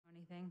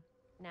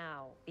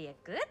Now, be a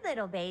good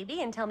little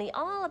baby and tell me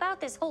all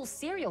about this whole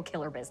serial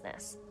killer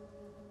business.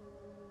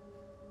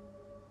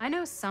 I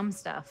know some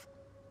stuff.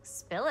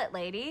 Spill it,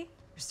 lady.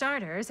 For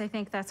starters, I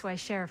think that's why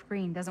Sheriff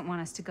Green doesn't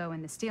want us to go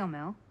in the steel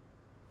mill.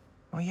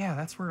 Oh yeah,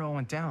 that's where it all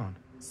went down.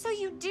 So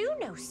you do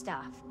know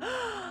stuff.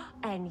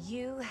 And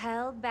you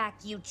held back,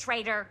 you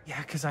traitor.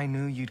 Yeah, 'cause I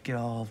knew you'd get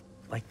all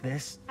like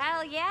this.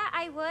 Hell yeah,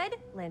 I would.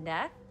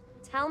 Linda,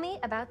 tell me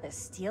about the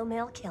steel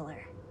mill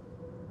killer.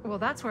 Well,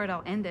 that's where it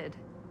all ended.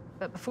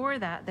 But before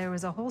that, there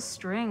was a whole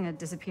string of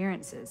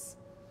disappearances.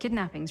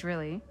 Kidnappings,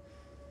 really.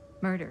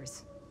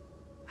 Murders.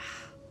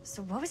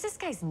 So what was this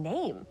guy's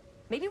name?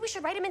 Maybe we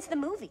should write him into the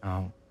movie.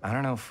 Oh, I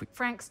don't know if we...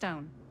 Frank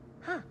Stone.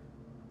 Huh.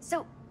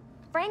 So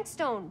Frank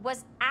Stone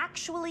was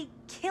actually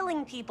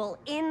killing people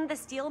in the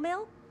steel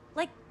mill?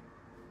 Like,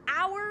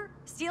 our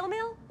steel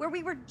mill? Where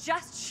we were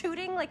just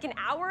shooting like an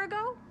hour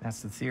ago?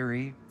 That's the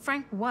theory.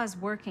 Frank was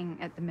working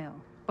at the mill,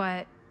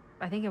 but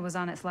I think it was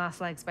on its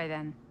last legs by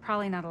then.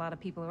 Probably not a lot of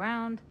people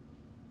around.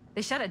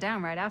 They shut it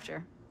down right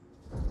after.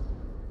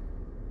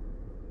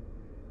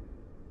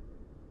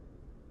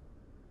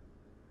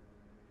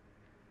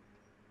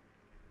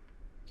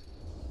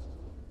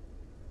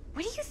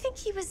 What do you think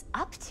he was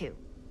up to?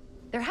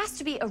 There has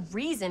to be a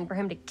reason for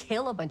him to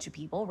kill a bunch of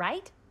people,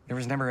 right? There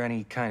was never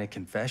any kind of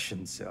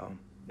confession, so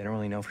they don't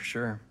really know for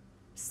sure.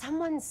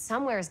 Someone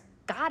somewhere's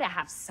gotta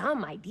have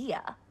some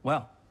idea.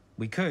 Well,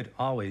 we could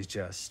always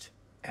just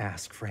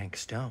ask Frank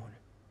Stone.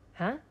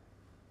 Huh?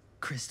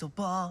 Crystal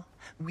ball,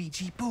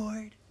 Ouija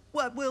board,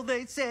 what will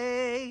they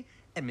say?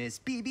 And Miss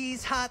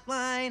BB's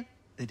hotline,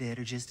 the dead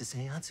are just a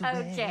seance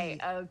away.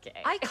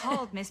 Okay. I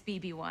called Miss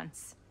Beebe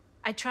once.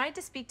 I tried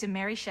to speak to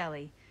Mary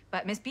Shelley,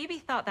 but Miss Beebe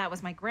thought that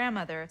was my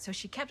grandmother, so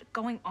she kept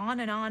going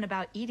on and on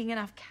about eating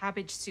enough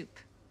cabbage soup.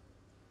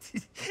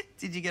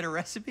 Did you get a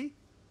recipe?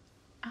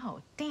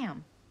 Oh,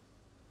 damn.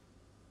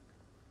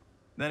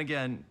 Then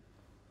again,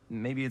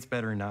 maybe it's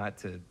better not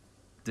to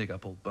dig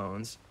up old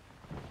bones.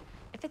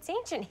 If it's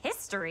ancient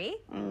history.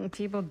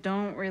 People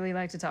don't really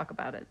like to talk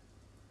about it.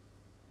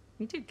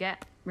 We do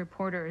get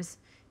reporters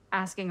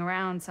asking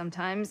around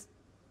sometimes.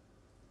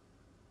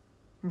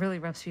 Really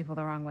rubs people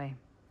the wrong way.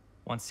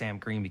 Once Sam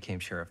Green became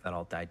sheriff, that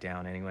all died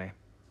down anyway.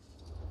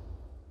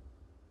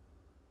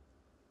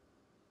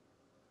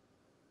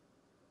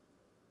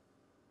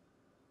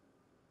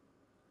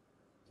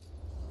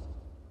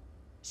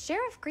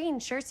 Sheriff Green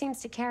sure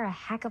seems to care a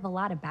heck of a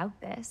lot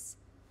about this.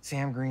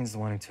 Sam Green's the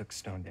one who took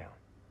Stone down.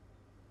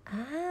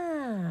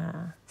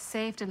 Ah.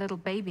 Saved a little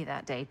baby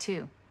that day,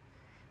 too.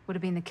 Would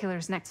have been the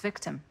killer's next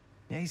victim.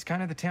 Yeah, he's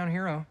kind of the town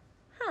hero.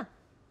 Huh.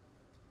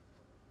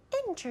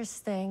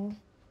 Interesting.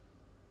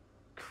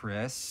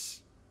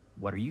 Chris,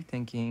 what are you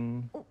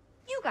thinking?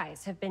 You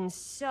guys have been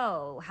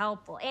so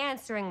helpful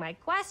answering my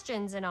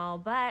questions and all,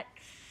 but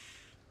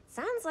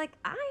sounds like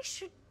I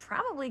should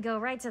probably go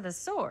right to the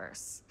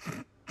source.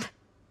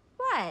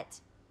 What?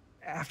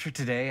 After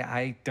today,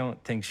 I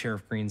don't think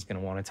Sheriff Green's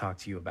gonna want to talk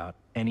to you about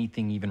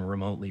anything even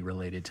remotely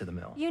related to the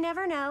mill. You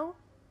never know.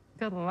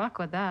 Good luck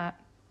with that.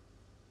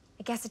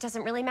 I guess it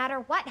doesn't really matter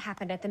what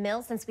happened at the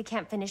mill since we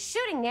can't finish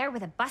shooting there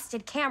with a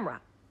busted camera.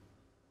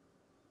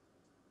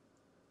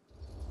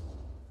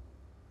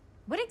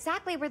 What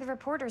exactly were the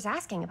reporters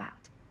asking about?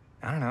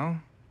 I don't know.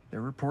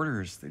 They're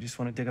reporters. They just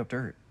want to dig up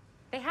dirt.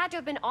 They had to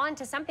have been on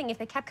to something if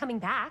they kept coming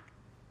back.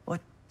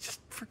 What? Just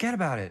forget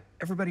about it.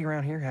 Everybody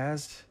around here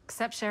has.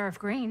 Except Sheriff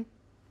Green.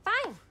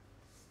 Fine.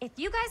 If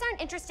you guys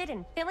aren't interested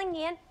in filling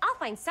me in, I'll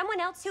find someone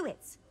else who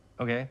is.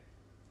 Okay.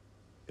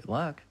 Good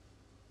luck.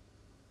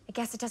 I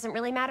guess it doesn't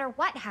really matter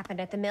what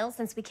happened at the mill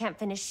since we can't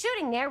finish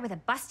shooting there with a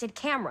busted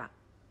camera.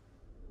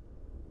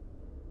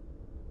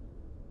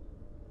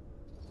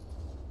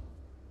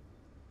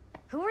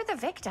 Who were the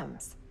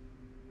victims?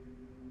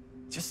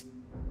 Just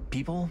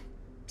people.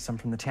 Some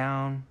from the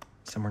town.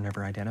 Some were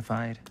never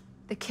identified.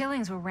 The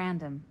killings were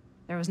random.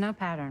 There was no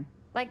pattern.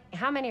 Like,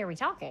 how many are we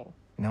talking?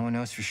 No one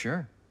knows for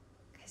sure.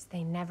 Because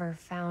they never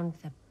found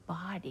the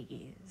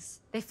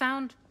bodies. They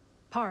found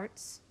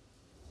parts.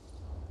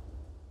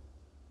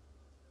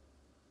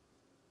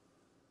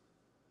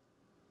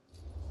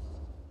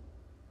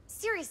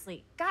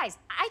 Seriously, guys,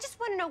 I just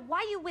want to know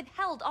why you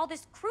withheld all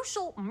this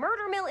crucial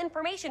murder mill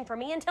information from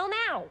me until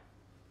now.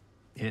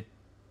 It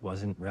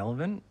wasn't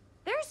relevant?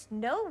 There's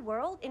no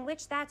world in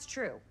which that's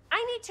true.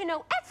 I need to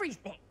know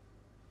everything.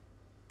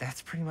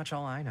 That's pretty much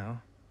all I know.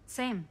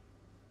 Same.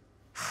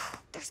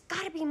 There's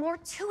gotta be more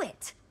to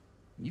it.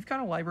 You've got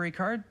a library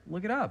card?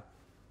 Look it up.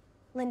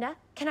 Linda,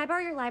 can I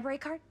borrow your library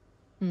card?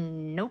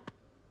 Nope.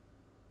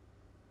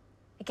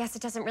 I guess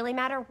it doesn't really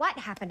matter what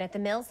happened at the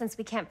mill since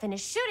we can't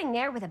finish shooting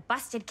there with a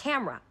busted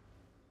camera.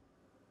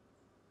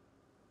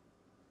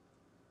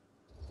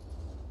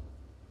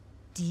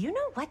 Do you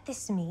know what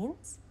this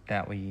means?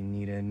 That we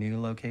need a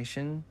new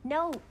location?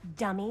 No,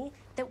 dummy.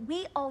 That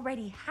we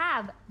already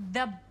have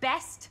the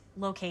best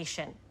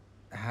location.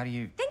 How do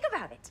you... Think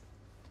about it.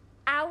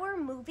 Our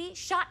movie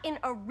shot in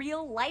a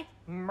real-life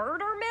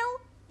murder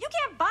mill? You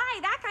can't buy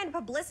that kind of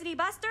publicity,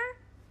 Buster.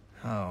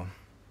 Oh.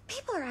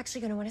 People are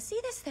actually gonna want to see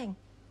this thing.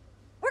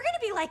 We're gonna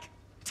be like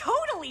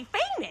totally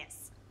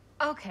famous.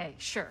 Okay,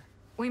 sure.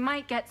 We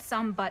might get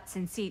some butts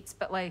in seats,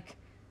 but like,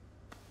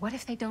 what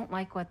if they don't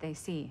like what they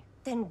see?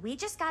 Then we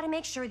just gotta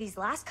make sure these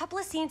last couple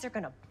of scenes are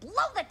gonna blow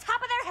the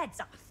top of their heads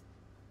off.